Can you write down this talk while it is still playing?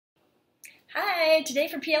Hi, today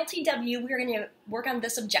for PLTW we're going to work on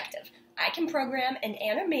this objective. I can program an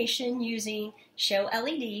animation using show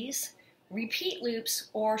LEDs, repeat loops,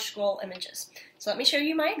 or scroll images. So let me show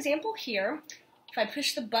you my example here. If I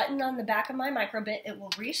push the button on the back of my microbit, it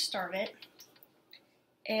will restart it.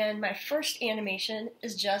 And my first animation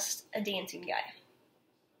is just a dancing guy.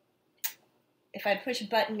 If I push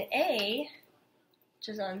button A, which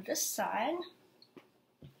is on this side,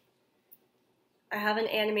 I have an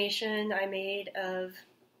animation I made of,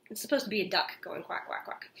 it's supposed to be a duck going quack, quack,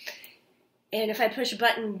 quack. And if I push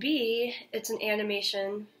button B, it's an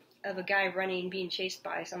animation of a guy running, being chased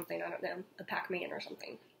by something, I don't know, a Pac-Man or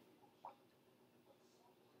something.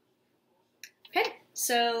 Okay,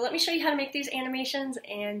 so let me show you how to make these animations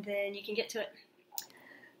and then you can get to it.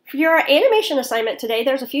 For your animation assignment today,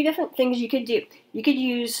 there's a few different things you could do. You could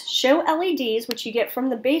use show LEDs, which you get from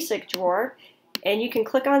the basic drawer, and you can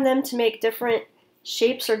click on them to make different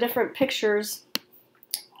shapes or different pictures,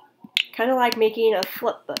 kind of like making a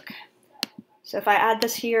flip book. So if I add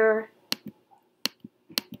this here,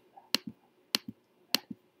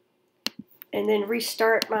 and then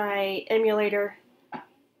restart my emulator,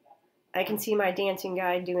 I can see my dancing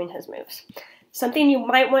guy doing his moves. Something you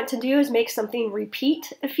might want to do is make something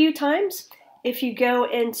repeat a few times. If you go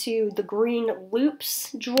into the green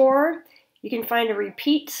loops drawer, you can find a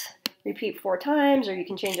repeat 4 times, or you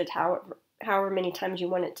can change it however many times you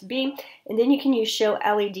want it to be. And then you can use show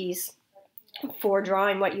LEDs for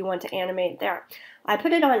drawing what you want to animate there. I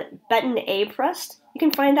put it on button A pressed. You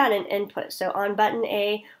can find that in input. So on button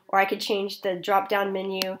A, or I could change the drop down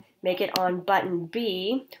menu, make it on button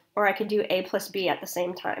B, or I could do A plus B at the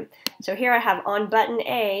same time. So here I have on button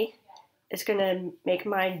A, it's going to make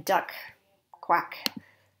my duck quack.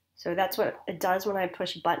 So that's what it does when I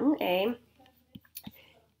push button A.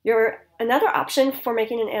 Another option for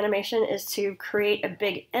making an animation is to create a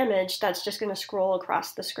big image that's just going to scroll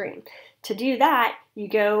across the screen. To do that, you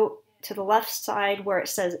go to the left side where it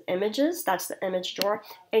says images, that's the image drawer,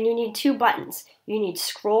 and you need 2 buttons. You need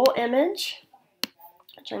scroll image,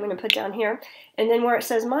 which I'm going to put down here, and then where it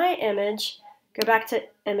says my image, go back to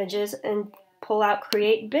images and pull out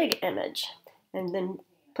create big image, and then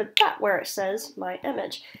put that where it says my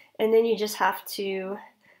image. And then you just have to,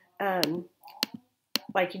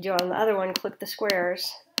 like you do on the other one, click the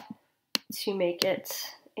squares to make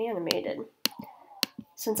it animated.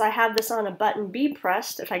 Since I have this on a button B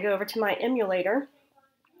pressed, if I go over to my emulator,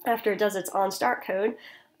 after it does its on start code,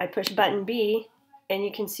 I push button B and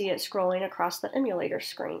you can see it scrolling across the emulator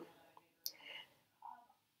screen.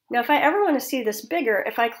 Now if I ever want to see this bigger,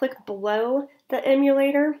 if I click below the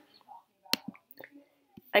emulator,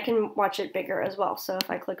 I can watch it bigger as well. So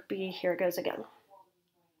if I click B, here it goes again.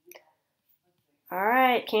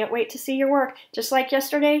 Alright, can't wait to see your work. Just like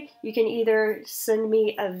yesterday, you can either send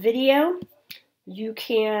me a video, you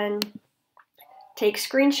can take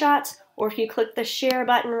screenshots, or if you click the share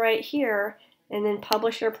button right here and then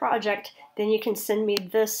publish your project, then you can send me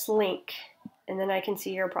this link and then I can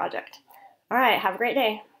see your project. Alright, have a great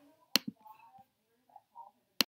day.